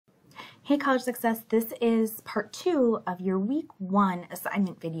Hey College Success, this is part 2 of your week 1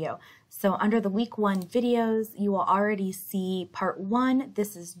 assignment video. So under the week 1 videos, you will already see part 1.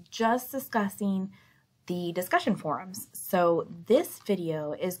 This is just discussing the discussion forums. So this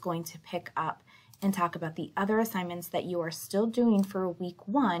video is going to pick up and talk about the other assignments that you are still doing for week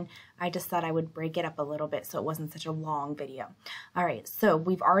 1. I just thought I would break it up a little bit so it wasn't such a long video. All right, so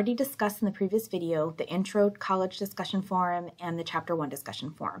we've already discussed in the previous video the intro college discussion forum and the chapter 1 discussion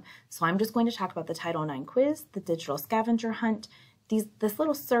forum. So I'm just going to talk about the Title IX quiz, the digital scavenger hunt, this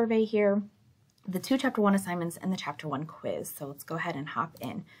little survey here, the 2 chapter 1 assignments, and the chapter 1 quiz. So let's go ahead and hop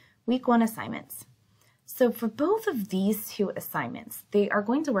in. Week 1 assignments. So for both of these 2 assignments, they are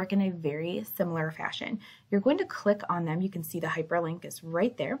going to work in a very similar fashion. You're going to click on them. You can see the hyperlink is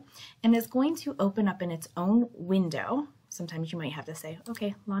right there, and it's going to open up in its own window. Sometimes you might have to say,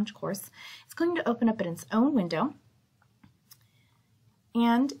 okay, launch course. It's going to open up in its own window,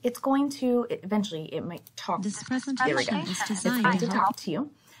 and it's going to, eventually it might talk. This presentation is designed it's going to talk to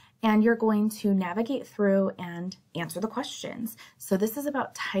you. And you're going to navigate through and answer the questions. So this is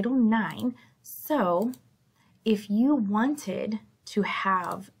about Title IX. So if you wanted to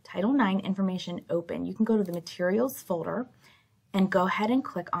have Title IX information open, you can go to the materials folder and go ahead and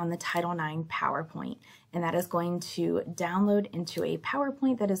click on the Title IX PowerPoint. And that is going to download into a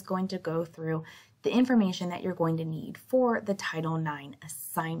PowerPoint that is going to go through the information that you're going to need for the Title IX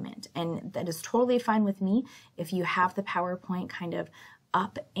assignment. And that is totally fine with me if you have the PowerPoint kind of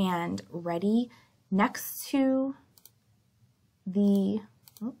up and ready next to the,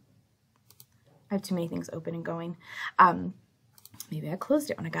 oh, I have too many things open and going. Maybe I closed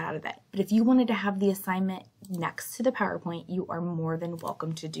it when I got out of that. But if you wanted to have the assignment next to the PowerPoint, you are more than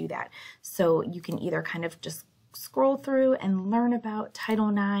welcome to do that. So you can either kind of just scroll through and learn about Title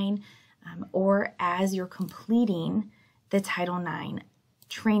IX, or as you're completing the Title IX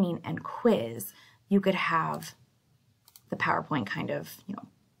training and quiz, you could have the PowerPoint kind of,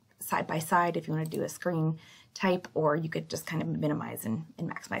 side by side if you want to do a screen type, or you could just kind of minimize and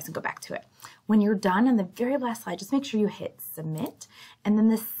maximize and go back to it. When you're done on the very last slide, just make sure you hit submit. And then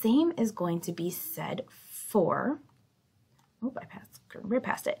the same is going to be said for, oh, I passed right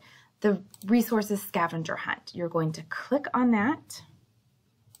past it, the resources scavenger hunt. You're going to click on that.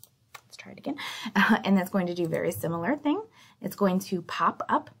 Let's try it again. And that's going to do a very similar thing. It's going to pop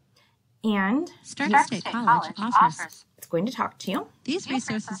up and Stark State College offers. It's going to talk to you. These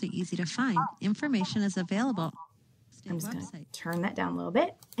resources are easy to find. Information is available. I'm just going to turn that down a little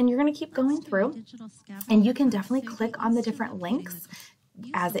bit, and you're going to keep going through, and you can definitely click on the different links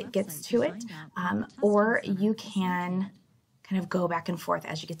as it gets to it, or you can kind of go back and forth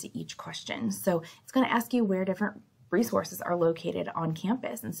as you get to each question. So it's going to ask you where different resources are located on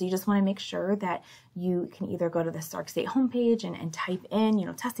campus, and so you just want to make sure that you can either go to the Stark State homepage and type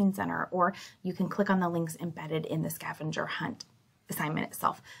in, testing center, or you can click on the links embedded in the scavenger hunt assignment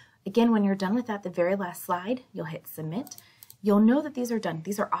itself. Again, when you're done with that, the very last slide, you'll hit submit. You'll know that these are done.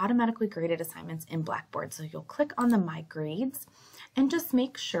 These are automatically graded assignments in Blackboard, so you'll click on the My Grades and just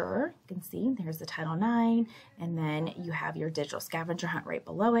make sure, you can see there's the Title IX, and then you have your digital scavenger hunt right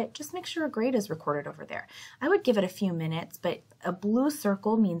below it. Just make sure a grade is recorded over there. I would give it a few minutes, but a blue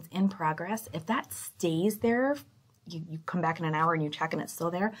circle means in progress. If that stays there, you come back in an hour and you check and it's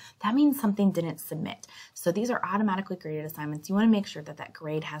still there, that means something didn't submit. So these are automatically graded assignments. You want to make sure that that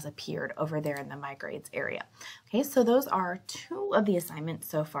grade has appeared over there in the My Grades area. Okay, so those are 2 of the assignments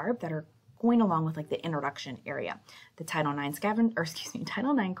so far that are going along with like the introduction area, the Title IX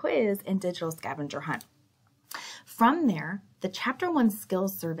Title IX quiz and digital scavenger hunt. From there, the Chapter 1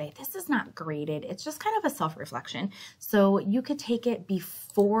 skills survey, this is not graded. It's just kind of a self-reflection. So you could take it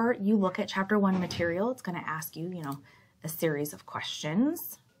before you look at Chapter 1 material. It's going to ask you, a series of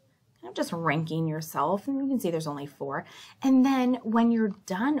questions, kind of just ranking yourself. And you can see there's only 4. And then when you're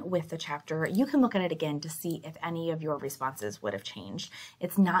done with the chapter, you can look at it again to see if any of your responses would have changed.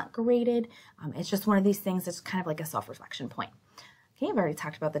 It's not graded. It's just one of these things that's kind of like a self-reflection point. Okay, I've already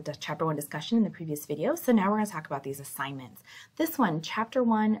talked about the Chapter 1 discussion in the previous video, so now we're going to talk about these assignments. This one, Chapter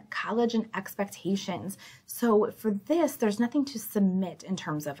 1, College and Expectations. So for this, there's nothing to submit in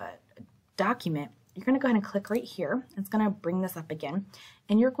terms of a document. You're going to go ahead and click right here. It's going to bring this up again,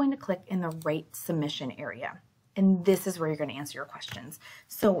 and you're going to click in the right submission area. And this is where you're going to answer your questions.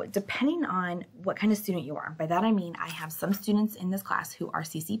 So depending on what kind of student you are, by that I mean I have some students in this class who are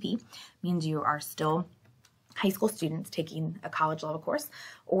CCP, means you are still high school students taking a college level course,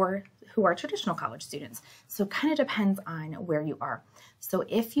 or who are traditional college students. So it kind of depends on where you are. So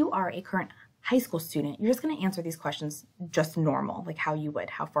if you are a current high school student, you're just going to answer these questions just normal, like how you would.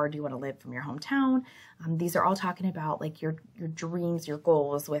 How far do you want to live from your hometown? These are all talking about like your dreams, your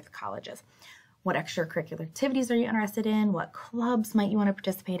goals with colleges. What extracurricular activities are you interested in? What clubs might you want to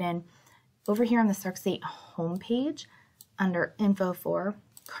participate in? Over here on the Sark State homepage, under info for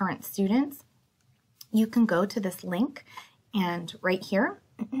current students, you can go to this link, and right here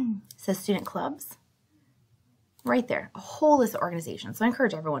it says student clubs. Right there, a whole list of organizations. So I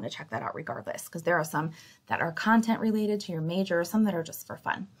encourage everyone to check that out regardless, because there are some that are content related to your major, some that are just for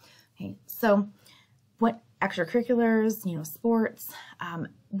fun. Okay, so what extracurriculars, sports,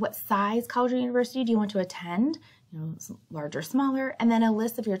 what size college or university do you want to attend? Larger, smaller, and then a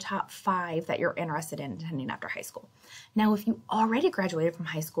list of your top 5 that you're interested in attending after high school. Now, if you already graduated from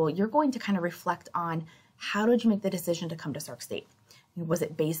high school, you're going to kind of reflect on how did you make the decision to come to Sark State? Was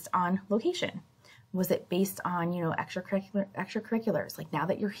it based on location? Was it based on, extracurriculars? Like now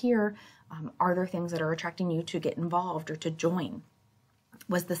that you're here, are there things that are attracting you to get involved or to join?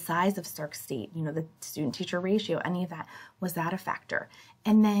 Was the size of Sark State, the student-teacher ratio, any of that, was that a factor?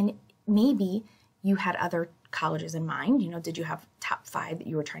 And then maybe you had other colleges in mind. Did you have top 5 that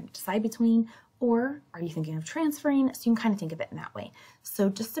you were trying to decide between? Or are you thinking of transferring? So you can kind of think of it in that way. So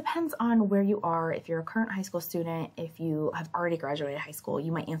it just depends on where you are. If you're a current high school student, if you have already graduated high school,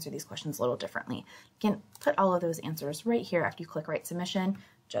 you might answer these questions a little differently. You can put all of those answers right here after you click Write Submission.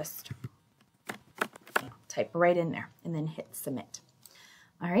 Just type right in there and then hit Submit.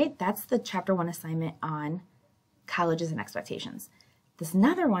 All right, that's the Chapter 1 assignment on colleges and expectations. This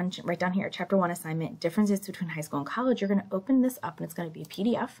another one right down here, Chapter 1 assignment, differences between high school and college. You're going to open this up and it's going to be a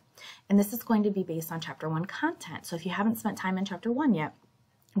PDF. And this is going to be based on Chapter 1 content. So if you haven't spent time in Chapter 1 yet,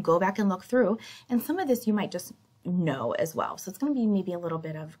 go back and look through. And some of this you might just know as well. So it's going to be maybe a little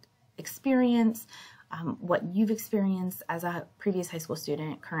bit of experience, what you've experienced as a previous high school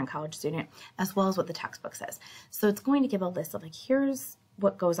student, current college student, as well as what the textbook says. So it's going to give a list of like, here's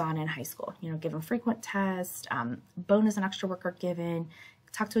what goes on in high school, given frequent tests, bonus and extra work are given,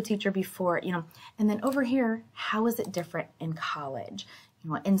 talk to a teacher before, and then over here, how is it different in college?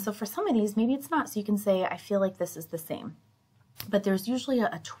 And so for some of these, maybe it's not. So you can say, I feel like this is the same, but there's usually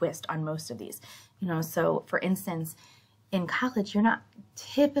a twist on most of these, so for instance, in college, you're not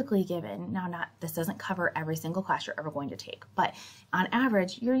typically given, this doesn't cover every single class you're ever going to take, but on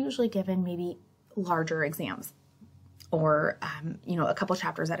average, you're usually given maybe larger exams, or, a couple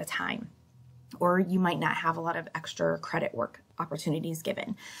chapters at a time, or you might not have a lot of extra credit work opportunities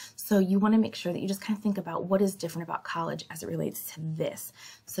given. So you want to make sure that you just kind of think about what is different about college as it relates to this.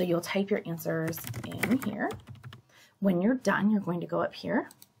 So you'll type your answers in here. When you're done, you're going to go up here,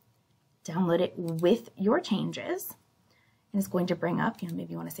 download it with your changes, and it's going to bring up,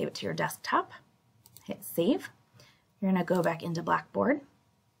 maybe you want to save it to your desktop, hit save. You're going to go back into Blackboard,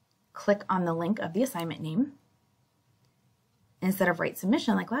 click on the link of the assignment name. Instead of Write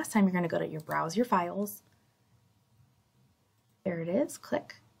Submission, like last time, you're going to go to your Browse Your Files. There it is.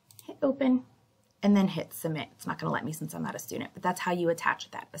 Click, hit Open, and then hit Submit. It's not going to let me since I'm not a student, but that's how you attach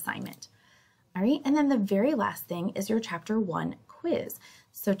that assignment. All right, and then the very last thing is your Chapter 1 quiz.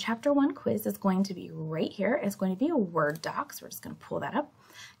 So Chapter 1 quiz is going to be right here. It's going to be a Word doc, so we're just going to pull that up.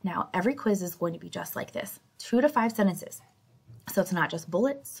 Now, every quiz is going to be just like this, 2 to 5 sentences. So it's not just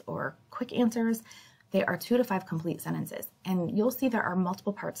bullets or quick answers. They are 2 to 5 complete sentences. And you'll see there are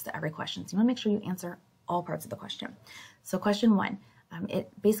multiple parts to every question. So you want to make sure you answer all parts of the question. So question 1, it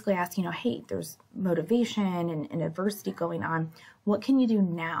basically asks, hey, there's motivation and adversity going on. What can you do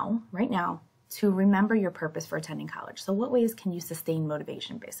now, right now, to remember your purpose for attending college? So what ways can you sustain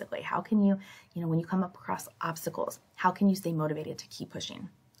motivation, basically? How can you, when you come up across obstacles, how can you stay motivated to keep pushing?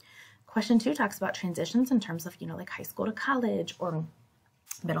 Question 2 talks about transitions in terms of, like high school to college, or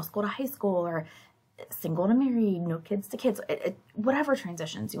middle school to high school, or single to married, no kids to kids, whatever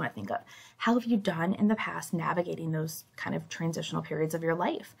transitions you want to think of. How have you done in the past navigating those kind of transitional periods of your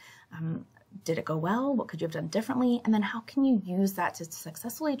life? Did it go well? What could you have done differently? And then how can you use that to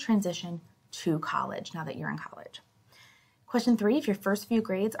successfully transition to college now that you're in college? Question 3, if your first few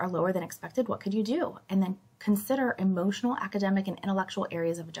grades are lower than expected, what could you do? And then consider emotional, academic, and intellectual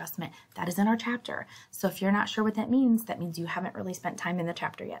areas of adjustment. That is in our chapter. So if you're not sure what that means you haven't really spent time in the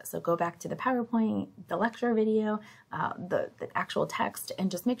chapter yet. So go back to the PowerPoint, the lecture video, the actual text, and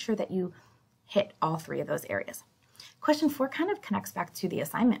just make sure that you hit all 3 of those areas. Question 4 kind of connects back to the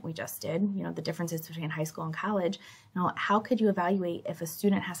assignment we just did, the differences between high school and college. Now, how could you evaluate if a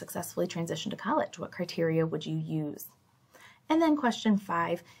student has successfully transitioned to college? What criteria would you use? And then question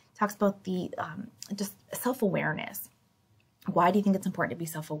 5 talks about the just self-awareness. Why do you think it's important to be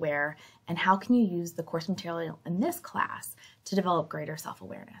self-aware? And how can you use the course material in this class to develop greater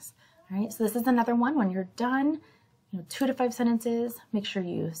self-awareness? All right, so this is another one. When you're done, 2 to 5 sentences, make sure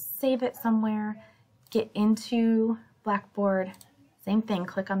you save it somewhere, get into Blackboard, same thing,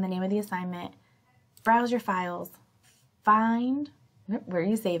 click on the name of the assignment, browse your files, find where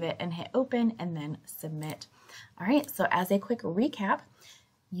you save it and hit open and then submit. All right, so as a quick recap,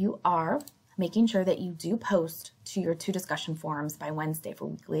 you are making sure that you do post to your 2 discussion forums by Wednesday for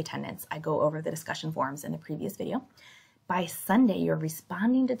weekly attendance. I go over the discussion forums in the previous video. By Sunday, you're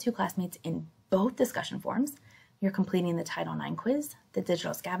responding to 2 classmates in both discussion forums. You're completing the Title IX quiz, the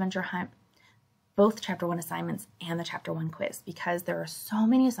digital scavenger hunt, both Chapter 1 assignments, and the Chapter 1 quiz. Because there are so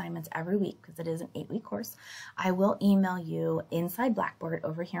many assignments every week, because it is an 8-week course, I will email you inside Blackboard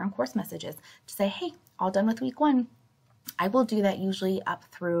over here on course messages to say, hey, all done with week 1. I will do that usually up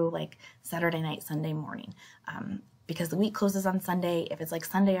through like Saturday night, Sunday morning. Because the week closes on Sunday. If it's like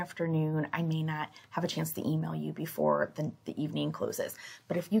Sunday afternoon, I may not have a chance to email you before the evening closes.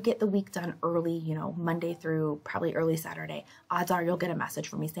 But if you get the week done early, Monday through probably early Saturday, odds are you'll get a message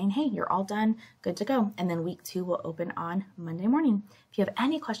from me saying, hey, you're all done, good to go. And then week 2 will open on Monday morning. If you have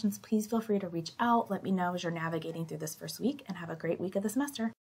any questions, please feel free to reach out. Let me know as you're navigating through this first week, and have a great week of the semester.